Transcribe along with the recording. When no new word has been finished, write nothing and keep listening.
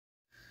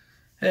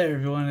Hey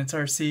everyone, it's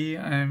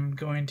RC. I'm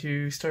going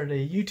to start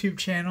a YouTube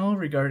channel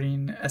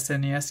regarding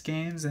SNES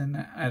games,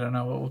 and I don't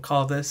know what we'll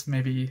call this,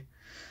 maybe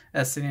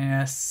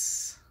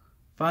SNES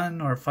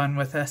Fun or Fun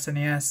with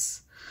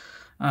SNES.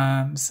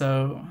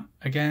 So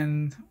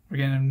again, we're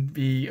going to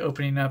be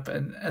opening up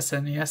an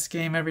SNES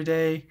game every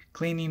day,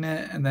 cleaning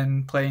it, and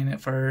then playing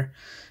it for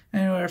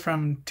anywhere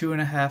from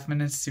 2.5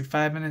 minutes to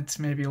 5 minutes,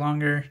 maybe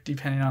longer,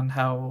 depending on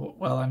how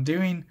well I'm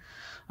doing.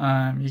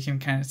 You can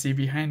kind of see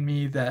behind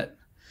me that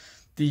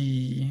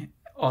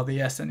all the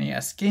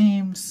SNES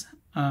games,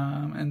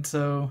 and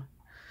so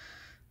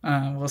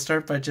we'll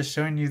start by just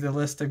showing you the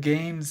list of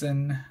games,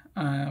 and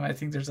I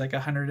think there's like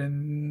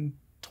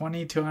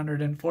 120 to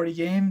 140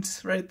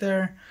 games right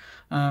there.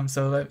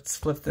 So let's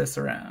flip this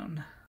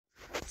around.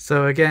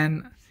 So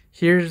again,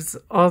 here's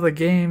all the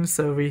games.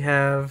 So we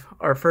have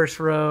our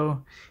first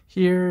row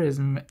here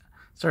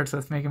starts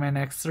with Mega Man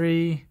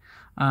X3.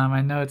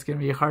 I know it's gonna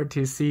be hard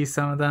to see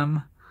some of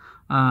them,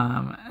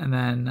 and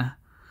then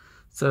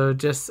so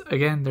just,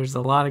 again, there's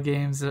a lot of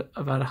games,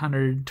 about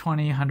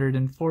 120,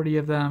 140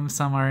 of them.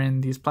 Some are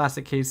in these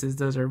plastic cases.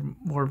 Those are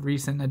more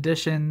recent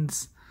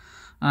additions.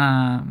 So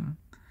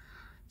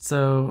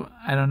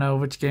I don't know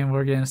which game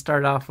we're going to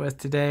start off with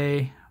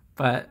today,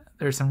 but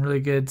there's some really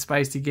good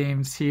spicy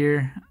games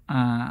here.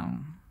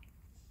 And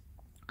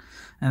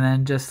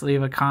then just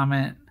leave a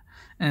comment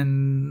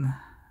in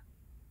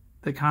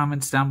the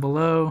comments down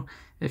below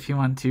if you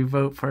want to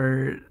vote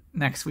for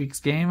next week's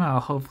game.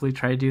 I'll hopefully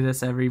try to do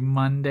this every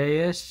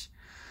Monday-ish.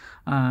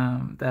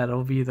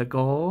 That'll be the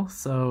goal.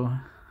 So,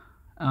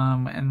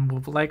 and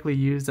we'll likely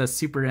use a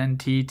Super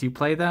NT to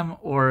play them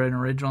or an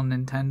original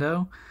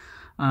Nintendo.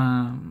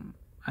 I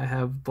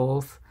have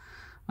both.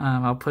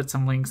 I'll put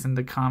some links in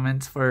the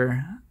comments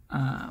for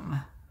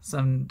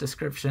some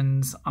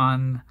descriptions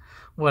on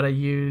what I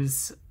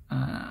use,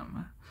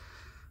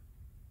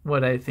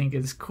 what I think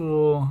is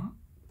cool.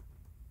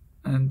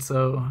 And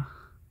so,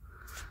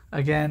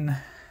 again,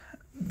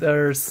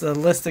 there's a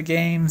list of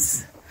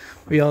games.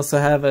 We also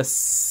have a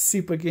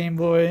Super Game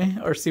Boy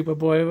or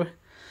SupaBoy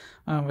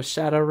with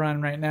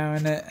Shadowrun right now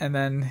in it, and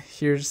then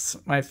here's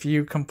my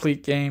few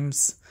complete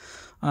games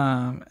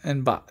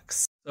in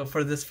box. So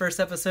for this first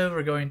episode,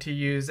 we're going to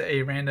use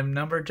a random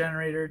number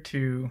generator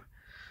to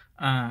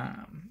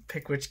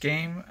pick which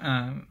game.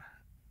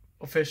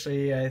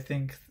 Officially, I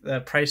think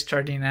the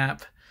Pricecharting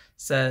app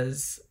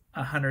says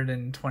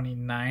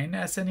 129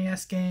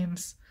 SNES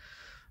games.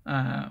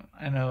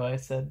 I know I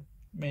said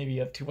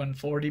maybe up to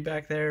 140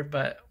 back there,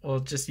 but we'll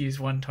just use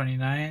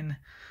 129.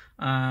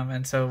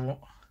 And so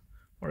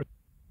we're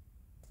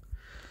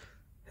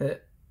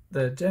hit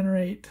the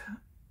generate,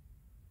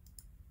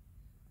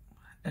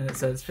 and it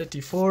says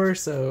 54.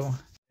 So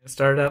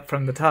start up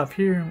from the top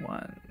here. 1, 2, 3, 4,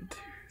 5,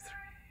 6,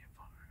 7, 8,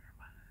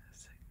 9, 10,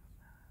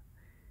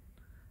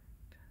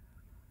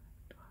 11,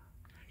 12,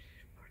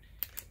 13,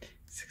 14,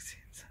 16,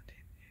 17,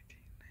 18,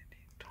 19,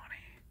 20.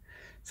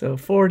 So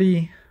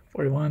 40,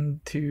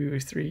 41, 2,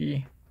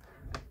 3.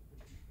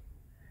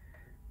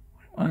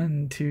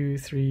 1, 2,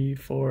 3,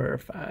 4,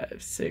 5,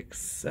 6,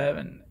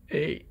 7,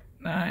 8,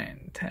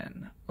 9,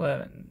 10,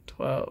 11,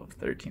 12,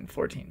 13,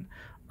 14.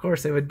 Of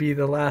course, it would be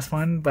the last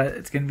one, but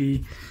it's going to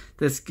be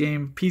this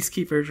game,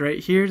 PeaceKeepers, right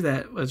here,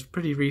 that was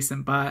pretty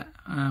recent bought,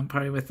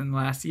 probably within the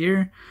last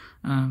year.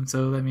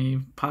 So let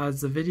me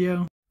pause the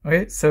video.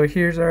 Okay, so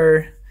here's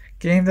our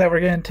game that we're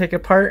going to take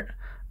apart.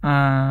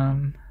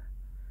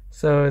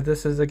 So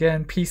this is,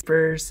 again,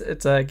 PeaceKeepers.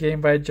 It's a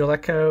game by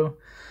Jaleco.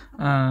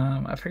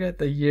 I forget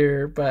the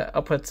year, but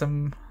I'll put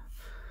some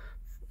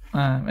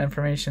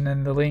information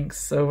in the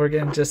links. So we're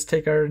going to just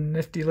take our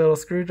nifty little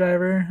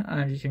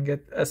screwdriver. You can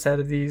get a set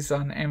of these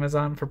on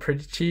Amazon for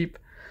pretty cheap,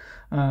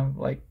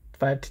 like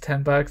 $5 to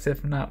 $10,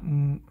 if not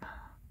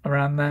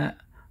around that.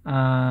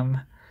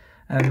 And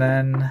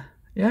then,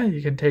 yeah,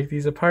 you can take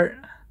these apart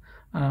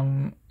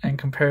and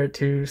compare it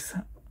to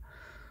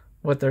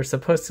what they're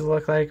supposed to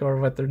look like or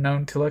what they're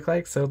known to look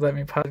like. So let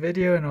me pause the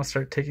video and I'll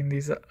start taking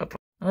these apart.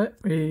 Alright,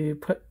 we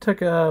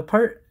took it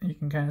apart. You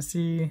can kind of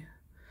see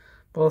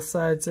both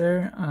sides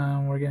there.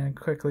 We're going to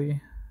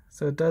quickly,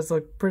 so it does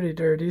look pretty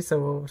dirty, so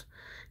we'll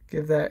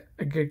give that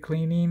a good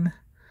cleaning.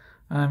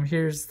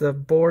 Here's the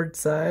board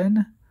side.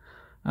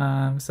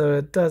 So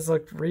it does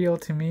look real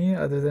to me,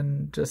 other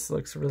than just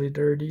looks really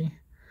dirty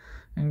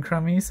and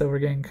crummy, so we're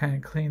going to kind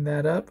of clean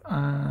that up.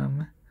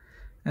 And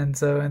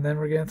then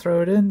we're going to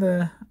throw it in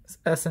the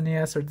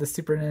SNES or the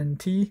Super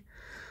NT.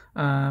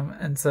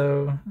 And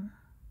so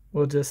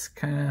we'll just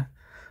kind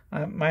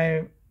of,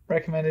 my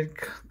recommended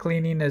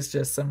cleaning is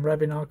just some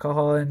rubbing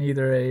alcohol and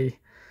either a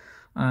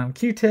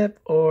Q-tip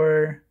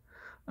or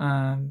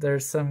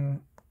there's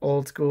some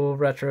old school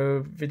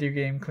retro video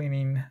game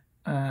cleaning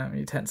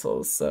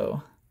utensils.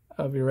 So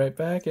I'll be right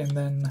back, and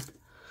then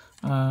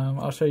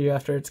I'll show you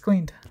after it's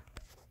cleaned.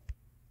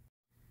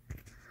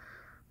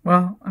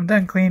 Well, I'm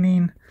done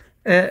cleaning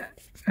it.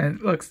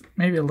 It looks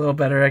maybe a little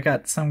better. I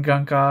got some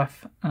gunk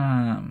off.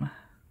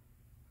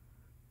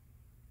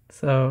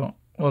 So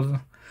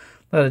we'll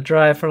let it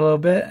dry for a little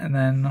bit, and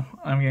then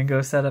I'm going to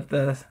go set up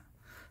the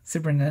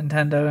Super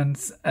Nintendo and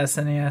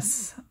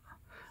SNES,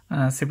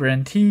 Super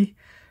NT,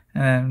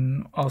 and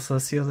then also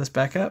seal this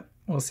back up.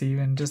 We'll see you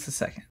in just a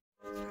second.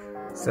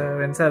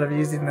 So instead of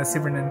using the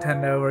Super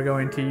Nintendo, we're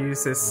going to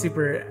use this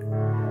Super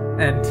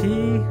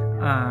NT.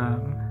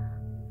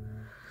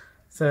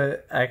 So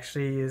it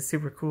actually is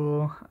super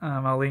cool.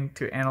 I'll link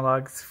to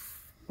Analogue's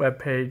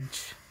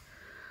webpage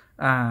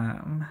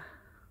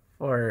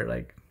for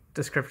like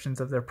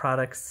descriptions of their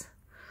products.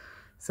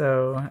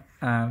 So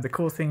the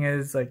cool thing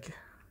is, like,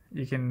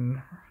 you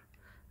can,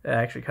 it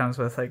actually comes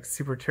with like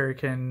Super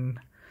Turrican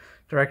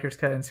Director's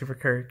Cut and Super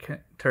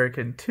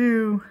Turrican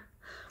 2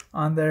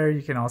 on there.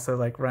 You can also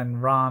like run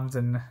ROMs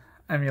and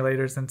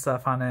emulators and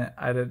stuff on it.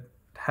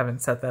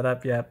 Haven't set that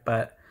up yet,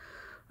 but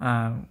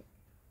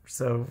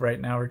so right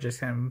now we're just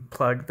gonna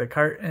plug the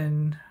cart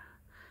in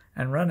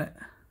and run it,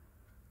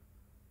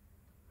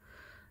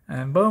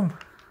 and boom.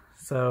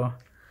 So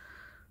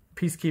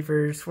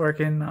PeaceKeepers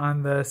working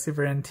on the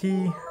Super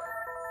NT,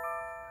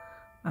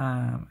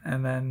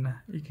 and then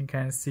you can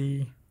kind of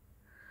see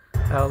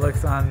how it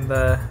looks on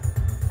the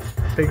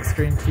big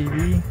screen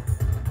TV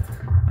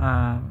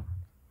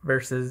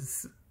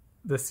versus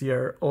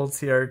the old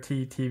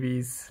CRT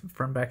TVs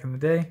from back in the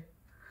day.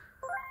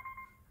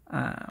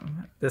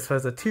 This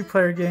was a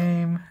 2-player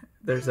game.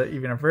 There's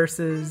even a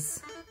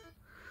versus.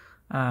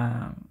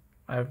 I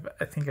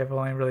think I've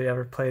only really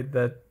ever played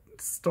the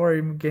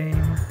story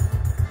game.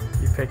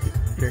 You pick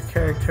your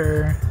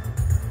character,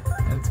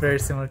 and it's very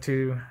similar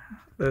to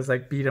those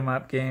like beat 'em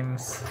up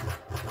games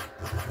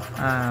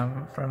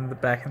from the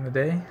back in the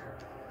day.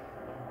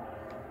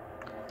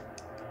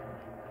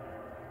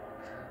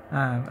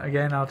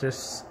 Again, I'll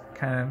just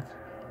kind of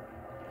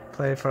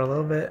play for a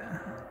little bit.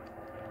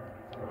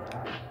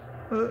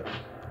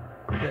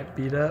 Get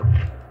beat up.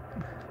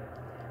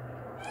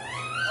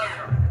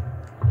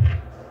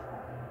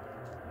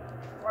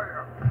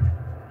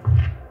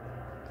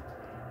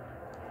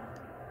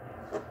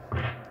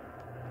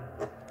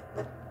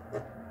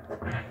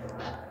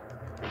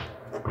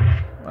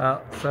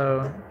 Well,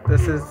 so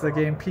this is the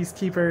game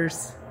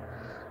PeaceKeepers.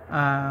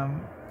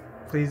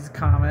 Please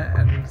comment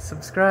and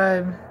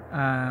subscribe.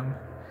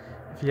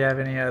 If you have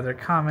any other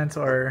comments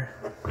or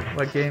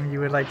what game you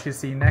would like to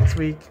see next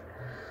week.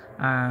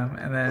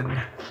 And then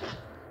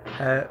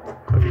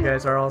hope you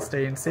guys are all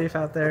staying safe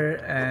out there,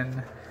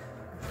 and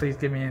please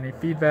give me any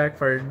feedback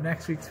for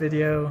next week's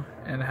video,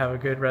 and have a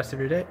good rest of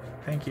your day.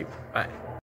 Thank you. Bye.